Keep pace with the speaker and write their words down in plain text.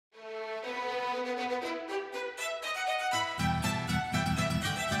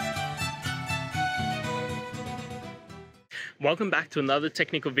Welcome back to another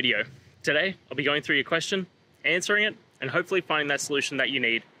technical video. Today, I'll be going through your question, answering it, and hopefully finding that solution that you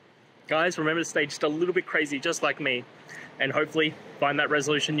need. Guys, remember to stay just a little bit crazy, just like me, and hopefully find that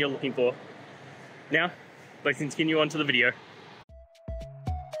resolution you're looking for. Now, let's continue on to the video.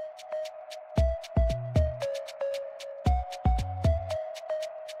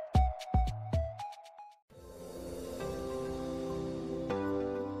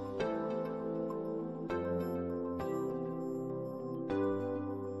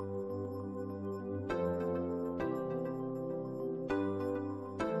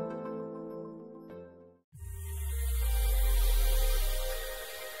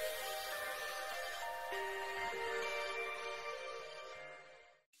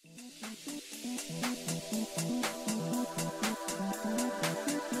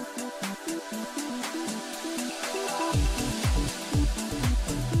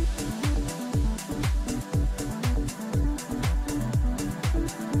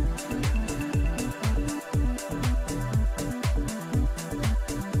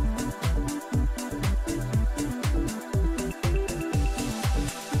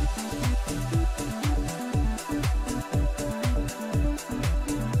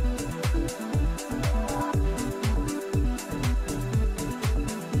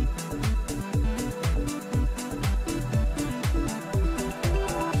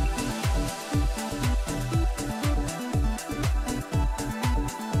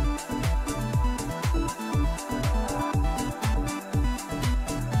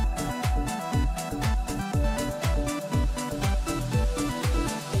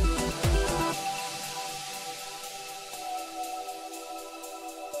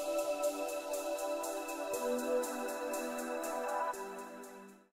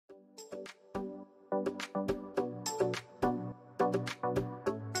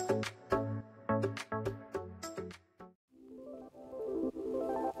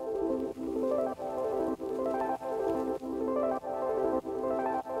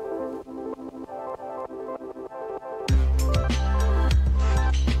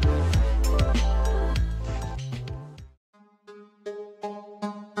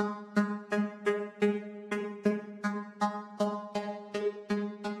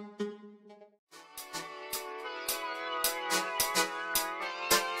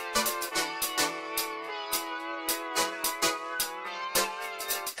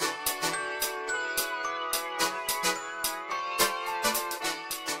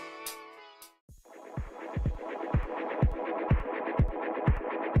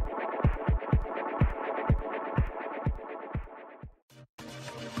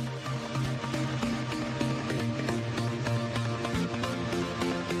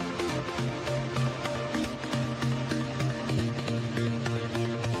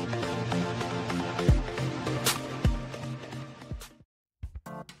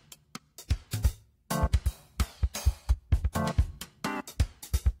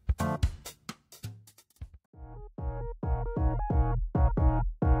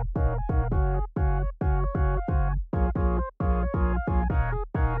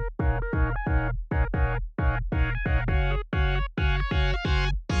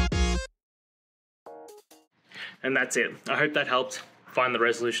 And that's it. I hope that helped find the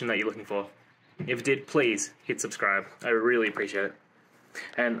resolution that you're looking for. If it did, please hit subscribe. I really appreciate it.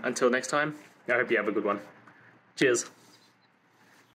 And until next time, I hope you have a good one. Cheers.